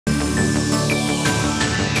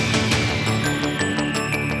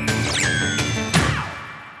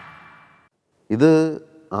ഇത്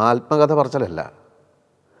ആത്മകഥ പറച്ചിലല്ല.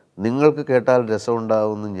 നിങ്ങൾക്ക് കേട്ടാൽ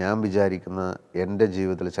രസമുണ്ടാവുമെന്ന് ഞാൻ വിചാരിക്കുന്ന എൻ്റെ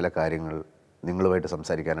ജീവിതത്തിലെ ചില കാര്യങ്ങൾ നിങ്ങളുമായിട്ട്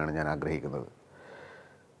സംസാരിക്കാനാണ് ഞാൻ ആഗ്രഹിക്കുന്നത്.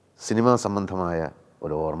 സിനിമാ സംബന്ധമായ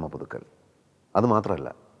ഒരു ഓർമ്മ പുതുക്കൽ. അതുമാത്രമല്ല,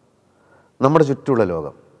 നമ്മുടെ ചുറ്റുമുള്ള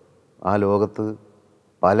ലോകം, ആ ലോകത്ത്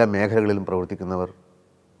പല മേഖലകളിലും പ്രവർത്തിക്കുന്നവർ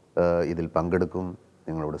ഇതിൽ പങ്കെടുക്കും,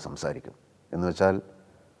 നിങ്ങളോട് സംസാരിക്കും. എന്ന് വെച്ചാൽ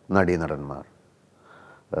നടീനടന്മാർ,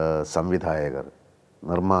 സംവിധായകർ,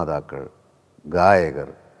 നിർമ്മാതാക്കൾ, ഗായകർ,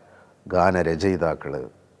 ഗാനരചയിതാക്കൾ,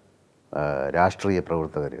 രാഷ്ട്രീയ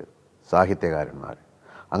പ്രവർത്തകർ, സാഹിത്യകാരന്മാർ,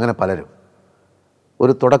 അങ്ങനെ പലരും.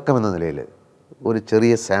 ഒരു തുടക്കമെന്ന നിലയിൽ ഒരു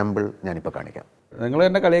ചെറിയ സാമ്പിൾ ഞാനിപ്പോൾ കാണിക്കാം. നിങ്ങൾ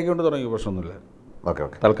എന്നെ കളിയാക്കി കൊണ്ട് തുടങ്ങി, പ്രശ്നമൊന്നുമില്ല. ഓക്കെ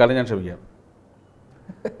ഓക്കെ, തൽക്കാലം ഞാൻ ക്ഷമിക്കാം.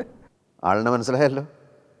 ആളിനെ മനസ്സിലായല്ലോ.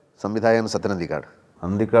 സംവിധായകൻ സത്യൻ അന്തിക്കാട്.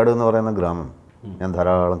 അന്തിക്കാട് എന്ന് പറയുന്ന ഗ്രാമം ഞാൻ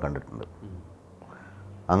ധാരാളം കണ്ടിട്ടുണ്ട്.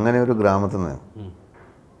 അങ്ങനെ ഒരു ഗ്രാമത്തിൽ നിന്ന്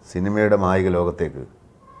സിനിമയുടെ മായിക ലോകത്തേക്ക്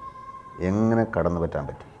എങ്ങനെ കടന്നു പറ്റാൻ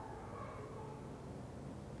പറ്റി?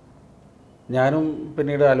 ഞാനും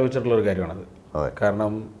പിന്നീട് ആലോചിച്ചിട്ടുള്ളൊരു കാര്യമാണത്.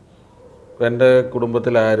 കാരണം എൻ്റെ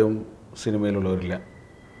കുടുംബത്തിലാരും സിനിമയിലുള്ളവരില്ല.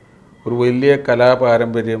 ഒരു വലിയ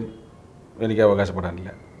കലാപാരമ്പര്യം എനിക്ക്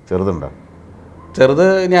അവകാശപ്പെടാനില്ല. ചെറുതുണ്ടോ? ചെറുത്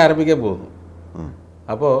ഇനി ആരംഭിക്കാൻ പോകുന്നു.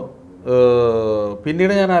 അപ്പോൾ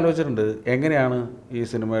പിന്നീട് ഞാൻ ആലോചിച്ചിട്ടുണ്ട് എങ്ങനെയാണ് ഈ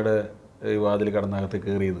സിനിമയുടെ ഈ വാതിൽ കടന്നകത്ത്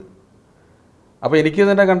കയറിയത്. അപ്പോൾ എനിക്ക്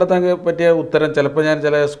തന്നെ കണ്ടെത്താൻ പറ്റിയ ഉത്തരം, ചിലപ്പോൾ ഞാൻ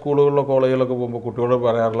ചില സ്കൂളുകളിലോ കോളേജുകളിലൊക്കെ പോകുമ്പോൾ കുട്ടികളോട്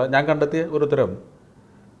പറയാറില്ല, ഞാൻ കണ്ടെത്തിയ ഒരു ഉത്തരം,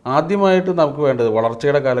 ആദ്യമായിട്ട് നമുക്ക് വേണ്ടത്,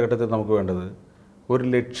 വളർച്ചയുടെ കാലഘട്ടത്തിൽ നമുക്ക് വേണ്ടത് ഒരു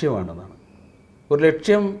ലക്ഷ്യമാണെന്നാണ്. ഒരു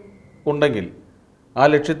ലക്ഷ്യം ഉണ്ടെങ്കിൽ ആ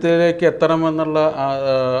ലക്ഷ്യത്തിലേക്ക് എത്തണമെന്നുള്ള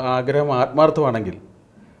ആഗ്രഹം ആത്മാർത്ഥമാണെങ്കിൽ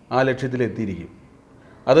ആ ലക്ഷ്യത്തിലെത്തിയിരിക്കും.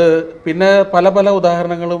 അത് പിന്നെ പല പല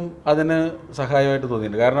ഉദാഹരണങ്ങളും അതിന് സഹായമായിട്ട്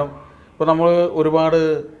തോന്നിയിട്ടുണ്ട്. കാരണം ഇപ്പോൾ നമ്മൾ ഒരുപാട്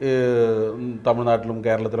തമിഴ്നാട്ടിലും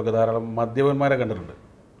കേരളത്തിലൊക്കെ ധാരാളം മദ്യപന്മാരെ കണ്ടിട്ടുണ്ട്.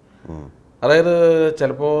 അതായത്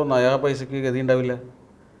ചിലപ്പോൾ നയാ പൈസയ്ക്ക് ഗതി ഉണ്ടാവില്ല,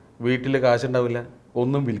 വീട്ടിൽ കാശുണ്ടാവില്ല,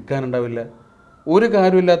 ഒന്നും വിൽക്കാനുണ്ടാവില്ല, ഒരു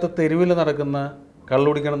കാര്യമില്ലാത്ത തെരുവിൽ നടക്കുന്ന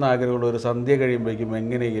കള്ളുടിക്കണമെന്ന് ആഗ്രഹമുള്ള ഒരു സന്ധ്യ കഴിയുമ്പോഴേക്കും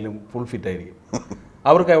എങ്ങനെയെങ്കിലും ഫുൾ ഫിറ്റായിരിക്കും.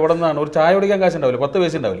 അവർക്ക് എവിടെ നിന്നാണ് ഒരു ചായ കുടിക്കാൻ കാശുണ്ടാവില്ല, 10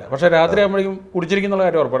 പൈസ ഉണ്ടാവില്ല, പക്ഷേ രാത്രി ആകുമ്പോഴേക്കും കുടിച്ചിരിക്കുന്നുള്ള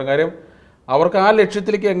കാര്യം ഉറപ്പാണ്. കാര്യം അവർക്ക് ആ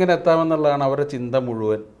ലക്ഷ്യത്തിലേക്ക് എങ്ങനെ എത്താമെന്നുള്ളതാണ് അവരുടെ ചിന്ത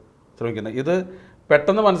മുഴുവൻ ശ്രമിക്കുന്നത്. ഇത്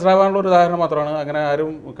പെട്ടെന്ന് മനസ്സിലാവാനുള്ള ഒരു ഉദാഹരണം മാത്രമാണ്. അങ്ങനെ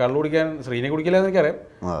ആരും കള്ളു കുടിക്കാൻ, ശ്രീനി കുടിക്കില്ല എന്ന് എനിക്കറിയാം,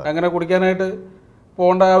 അങ്ങനെ കുടിക്കാനായിട്ട്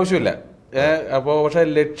പോകേണ്ട ആവശ്യമില്ല. അപ്പോൾ പക്ഷേ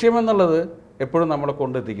ലക്ഷ്യമെന്നുള്ളത് എപ്പോഴും നമ്മളെ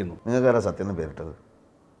കൊണ്ടെത്തിക്കുന്നു. നിങ്ങൾക്കാരാ സത്യം പേരിട്ടത്?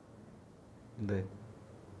 എന്തേ?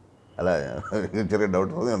 അല്ല, ചെറിയ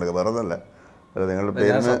ഡൗട്ട് തോന്നിയുണ്ട്, വേറൊന്നുമല്ല. നിങ്ങളുടെ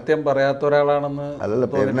പേര് സത്യം പറയാത്ത ഒരാളാണെന്ന് അല്ലല്ല,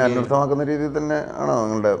 പേരിനെ അന്വർത്ഥമാക്കുന്ന രീതിയിൽ തന്നെ ആണോ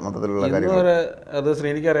നിങ്ങളുടെ മൊത്തത്തിലുള്ള കാര്യം? അത്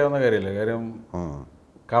ശ്രീനിക്ക് അറിയാവുന്ന കാര്യമില്ല. കാര്യം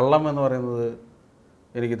കള്ളം എന്ന് പറയുന്നത്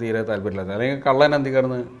എനിക്ക് തീരെ താല്പര്യമില്ല. അല്ലെങ്കിൽ കള്ളൻ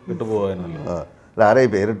അന്തിക്കാർന്ന് വിട്ടുപോകാനല്ലോ. ആരായി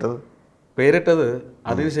പേരിട്ടത്? പേരിട്ടത്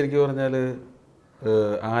അതിന് ശരിക്കും പറഞ്ഞാൽ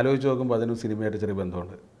ആലോചിച്ച് നോക്കുമ്പോൾ അതിനും സിനിമയായിട്ട് ചെറിയ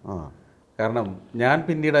ബന്ധമുണ്ട്. കാരണം ഞാൻ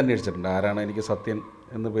പിന്നീട് അന്വേഷിച്ചിട്ടുണ്ട് ആരാണ് എനിക്ക് സത്യൻ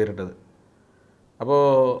എന്ന് പേരിട്ടത്. അപ്പോൾ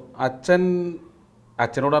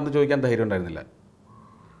അച്ഛനോട് അന്ന് ചോദിക്കാൻ ധൈര്യം ഉണ്ടായിരുന്നില്ല.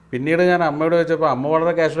 പിന്നീട് ഞാൻ അമ്മയോട് ചോദിച്ചപ്പോൾ അമ്മ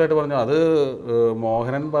വളരെ കാഷ്വലായിട്ട് പറഞ്ഞു, അത്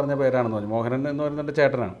മോഹനൻ പറഞ്ഞ പേരാണെന്ന് പറഞ്ഞു. മോഹനൻ എന്ന് പറയുന്നത് എൻ്റെ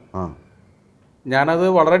ചേട്ടനാണ്. ഞാനത്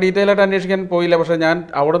വളരെ ഡീറ്റെയിൽ ആയിട്ട് അന്വേഷിക്കാൻ പോയില്ല. പക്ഷേ ഞാൻ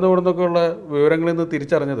അവിടെ നിന്ന് ഇവിടെ നിന്നൊക്കെയുള്ള വിവരങ്ങളിൽ നിന്ന്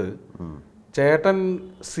തിരിച്ചറിഞ്ഞത് ചേട്ടൻ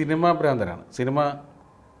സിനിമ ഭ്രാന്തനാണ്.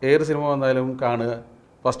 ഏത് സിനിമ വന്നാലും കാണുക,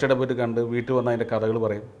 ഫസ്റ്റ് ഡേ പോയിട്ട് കണ്ട് വീട്ടിൽ വന്ന് അതിൻ്റെ കഥകൾ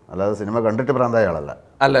പറയും. അല്ലാതെ സിനിമ കണ്ടിട്ട് ഭ്രാന്തായ ആളല്ല.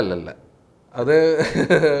 അല്ലല്ലല്ല, അത്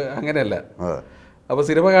അങ്ങനെയല്ല. അപ്പോൾ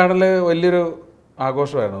സിനിമ കാണൽ വലിയൊരു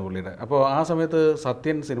ആഘോഷമായിരുന്നു പുള്ളിയുടെ. അപ്പോൾ ആ സമയത്ത്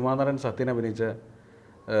സിനിമാ നടൻ സത്യൻ അഭിനയിച്ച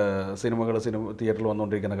സിനിമകൾ തിയേറ്ററിൽ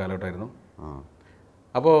വന്നുകൊണ്ടിരിക്കുന്ന കാലഘട്ടമായിരുന്നു.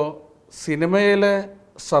 അപ്പോൾ സിനിമയിലെ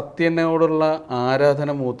സത്യനോടുള്ള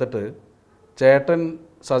ആരാധന മൂത്തിട്ട് ചേട്ടൻ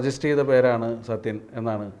സജസ്റ്റ് ചെയ്ത പേരാണ് സത്യൻ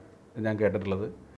എന്നാണ് ഞാൻ കേട്ടിട്ടുള്ളത്.